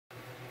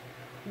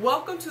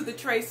Welcome to the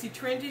Tracie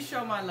Trendy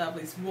Show, my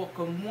lovelies.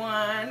 Welcome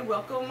one,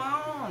 welcome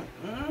on.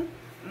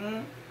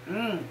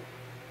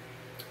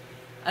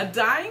 A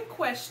dying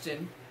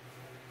question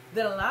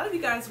that a lot of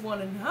you guys want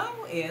to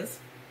know is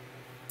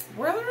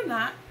whether or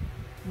not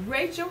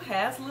Rachel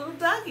has little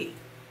Dougie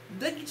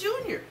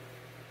Jr.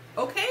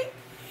 Okay?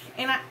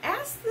 And I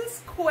asked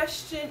this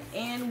question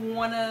in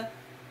one of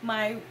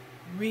my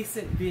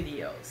recent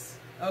videos.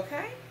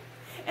 Okay?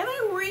 And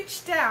I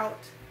reached out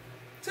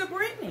to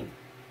Brittany.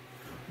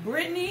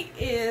 Brittany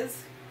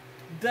is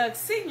Doug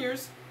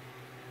Sr.'s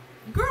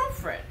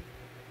girlfriend.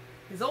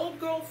 His old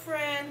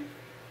girlfriend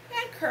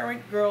and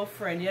current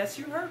girlfriend. Yes,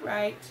 you heard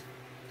right.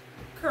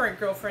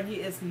 Current girlfriend. He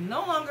is no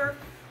longer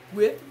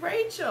with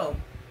Rachel.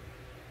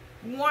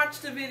 Watch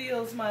the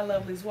videos, my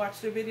lovelies.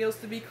 Watch the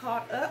videos to be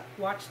caught up.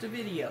 Watch the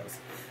videos.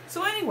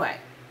 So anyway,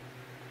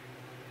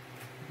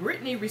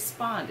 Brittany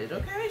responded,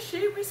 okay?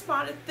 She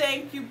responded,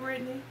 thank you,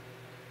 Brittany.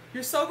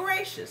 You're so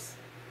gracious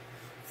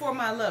for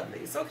my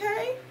lovelies,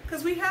 okay?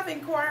 Because we have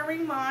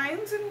inquiring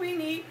minds and we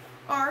need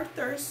our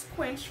thirst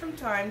quenched from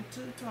time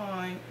to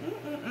time.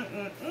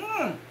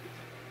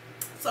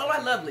 So my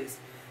lovelies,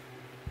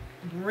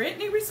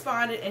 Brittany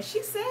responded and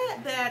she said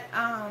that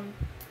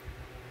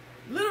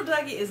little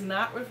Dougie is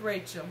not with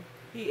Rachel.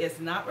 He is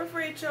not with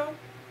Rachel.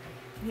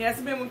 He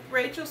hasn't been with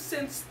Rachel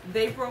since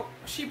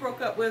she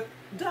broke up with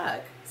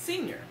Doug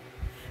Sr.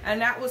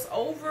 And that was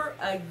over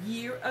a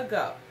year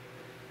ago.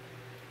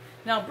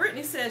 Now,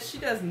 Brittany says she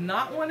does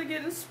not want to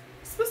get into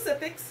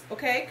specifics,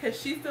 okay,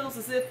 because she feels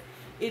as if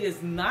it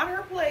is not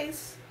her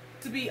place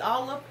to be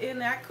all up in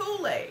that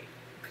Kool-Aid,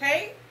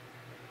 okay?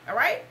 All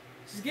right?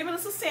 She's giving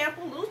us a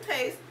sample, a little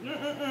taste,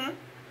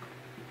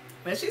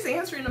 but she's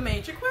answering a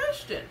major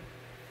question.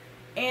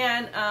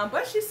 And,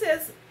 but she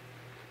says,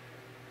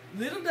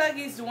 little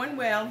Dougie's doing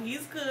well,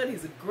 he's good,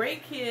 he's a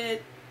great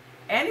kid,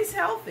 and he's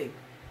healthy,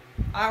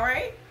 all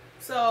right?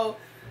 So,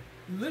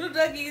 little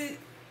Dougie,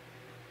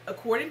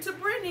 according to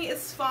Brittany,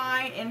 is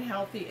fine and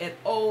healthy and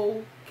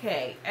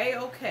okay.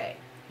 A-okay.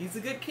 He's a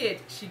good kid,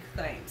 she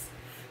claims.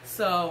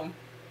 So,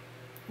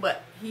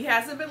 but he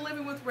hasn't been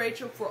living with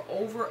Rachel for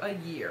over a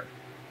year.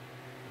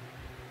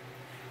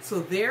 So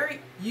there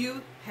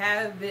you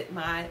have it,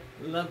 my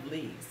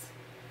lovelies.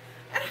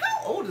 And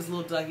how old is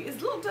little Dougie?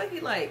 Is little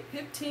Dougie like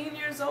 15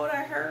 years old,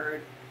 I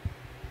heard?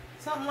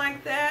 Something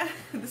like that.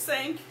 The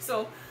same.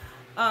 So,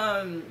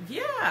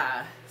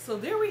 yeah. So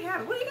there we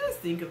have it. What do you guys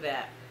think of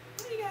that?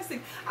 What do you guys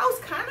think? I was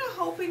kind of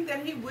hoping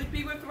that he would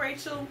be with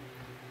Rachel,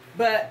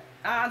 but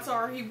odds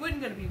are he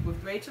wasn't going to be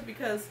with Rachel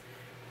because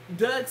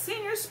Doug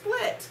Sr.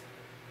 split.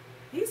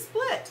 He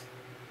split.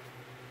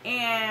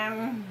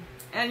 And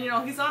you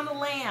know, he's on the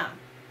lam.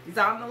 He's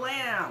on the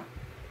lam,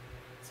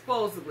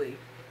 supposedly.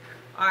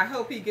 I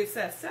hope he gets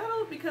that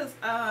settled because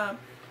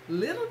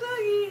little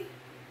Dougie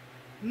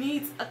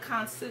needs a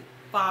constant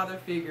father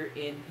figure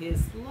in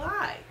his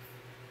life.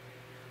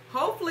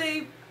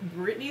 Hopefully,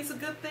 Brittany's a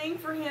good thing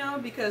for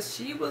him because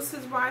she was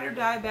his ride or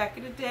die back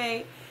in the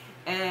day.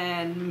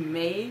 And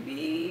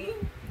maybe,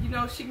 you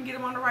know, she can get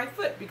him on the right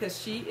foot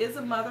because she is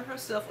a mother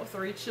herself of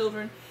 3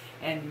 children.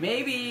 And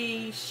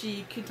maybe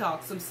she can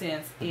talk some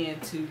sense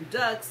into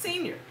Doug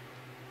Sr.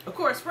 Of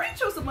course,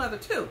 Rachel's a mother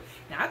too.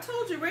 Now, I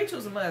told you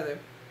Rachel's a mother.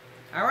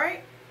 All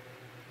right?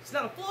 She's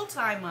not a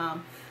full-time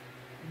mom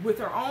with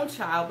her own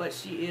child, but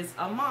she is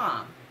a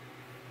mom.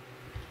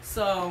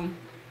 So,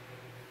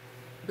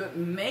 but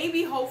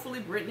maybe, hopefully,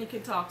 Brittany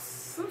can talk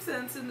some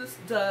sense in this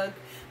Doug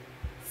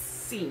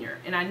Sr.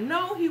 And I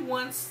know he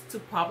wants to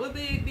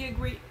probably be a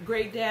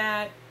great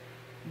dad,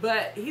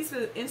 but he's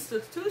been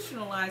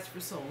institutionalized for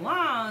so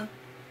long,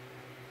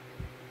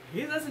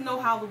 he doesn't know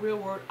how the real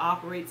world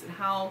operates and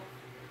how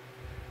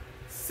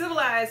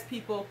civilized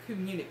people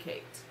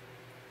communicate.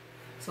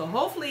 So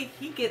hopefully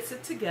he gets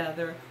it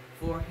together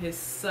for his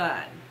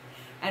son.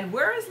 And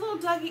where is little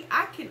Dougie?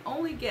 I can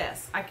only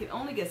guess. I can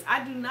only guess.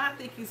 I do not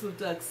think he's with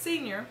Doug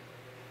Sr.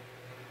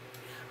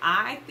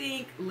 I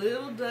think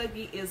little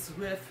Dougie is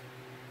with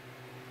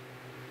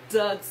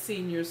Doug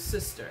Sr.'s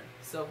sister.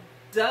 So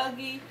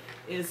Dougie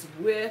is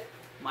with,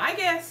 my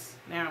guess,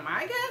 now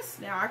I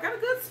got a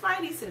good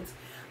spidey sense.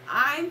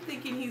 I'm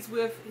thinking he's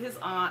with his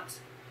aunt,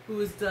 who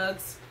is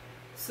Doug's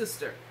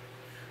sister.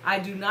 I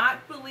do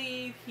not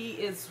believe he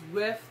is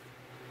with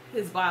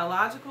his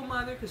biological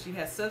mother because she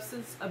has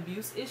substance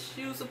abuse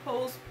issues,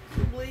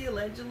 supposedly,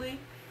 allegedly.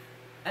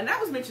 And that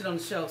was mentioned on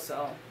the show,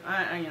 so,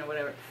 you know,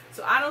 whatever.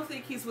 So I don't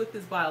think he's with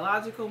his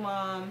biological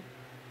mom.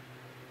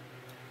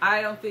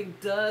 I don't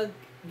think Doug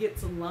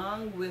gets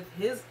along with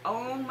his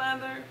own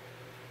mother.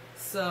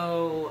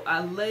 So,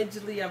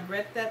 allegedly, I've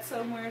read that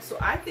somewhere. So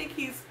I think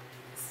he's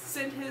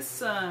sent his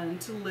son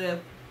to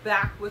live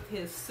back with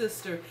his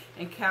sister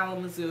in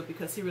Kalamazoo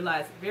because he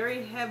relies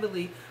very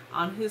heavily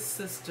on his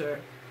sister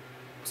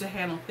to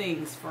handle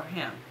things for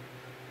him.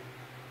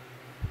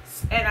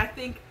 And I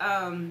think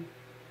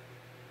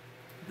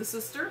the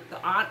sister,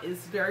 the aunt,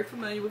 is very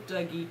familiar with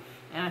Dougie,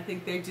 and I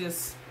think they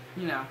just,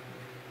 you know,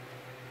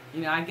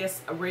 I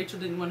guess Rachel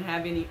didn't want to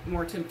have any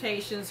more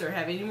temptations or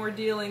have any more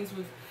dealings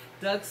with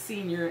Doug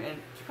Sr. and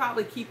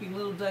probably keeping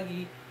little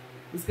Dougie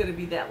was going to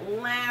be that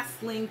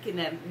last link and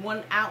that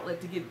one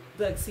outlet to get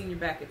Doug Sr.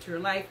 back into her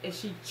life. And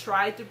she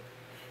tried to,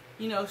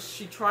 you know,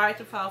 she tried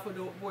to file for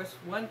divorce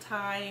one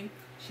time.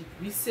 She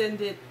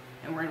rescinded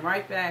and went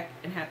right back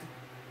and had to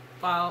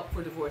file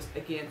for divorce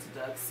again to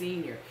Doug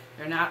Sr.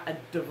 They're not a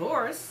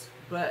divorce,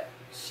 but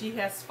she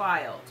has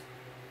filed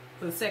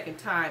for the second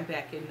time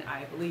back in,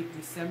 I believe,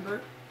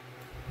 December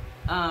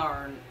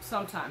or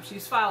sometime.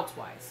 She's filed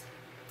twice.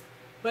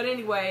 But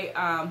anyway,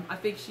 I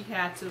think she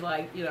had to,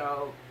 like, you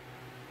know,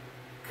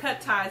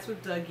 cut ties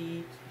with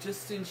Dougie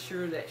just to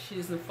ensure that she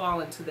doesn't fall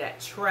into that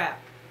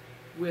trap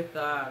with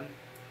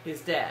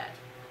his dad.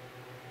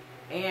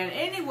 And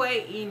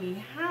anyway,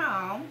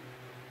 anyhow,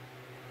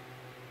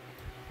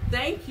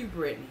 thank you,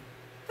 Brittany.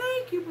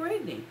 Thank you,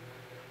 Brittany.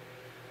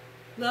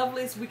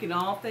 Lovelies, we can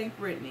all thank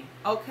Brittany,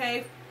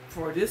 okay,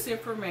 for this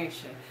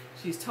information.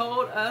 She's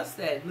told us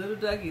that little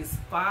Dougie is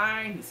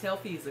fine, he's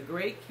healthy, he's a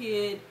great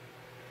kid,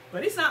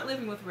 but he's not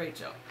living with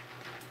Rachel.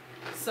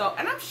 So,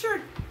 and I'm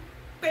sure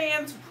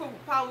fans will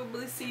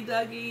probably see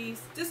Dougie,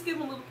 just give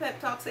him a little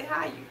pep talk, say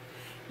hi,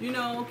 you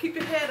know, keep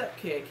your head up,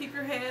 kid, keep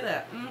your head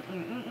up.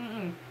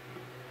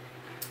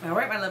 All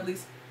right, my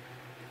lovelies,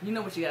 you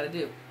know what you got to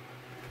do.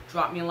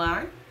 Drop me a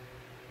line,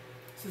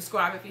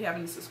 subscribe if you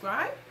haven't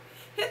subscribed,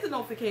 hit the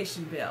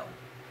notification bell,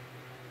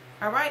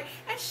 all right,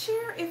 and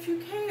share if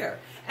you care,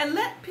 and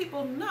let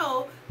people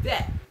know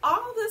that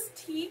all this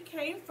tea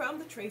came from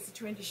the Tracie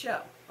Trendy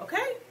Show,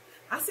 okay?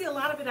 I see a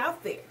lot of it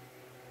out there,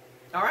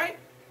 all right?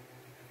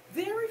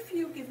 Very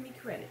few give me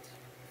credit,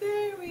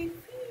 very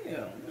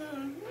few.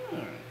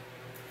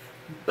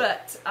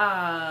 But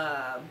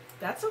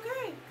that's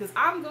okay, because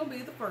I'm going to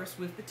be the first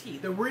with the tea,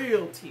 the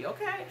real tea,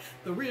 okay?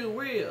 The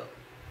real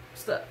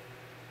stuff.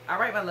 All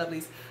right, my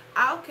lovelies.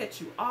 I'll catch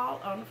you all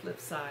on the flip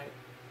side.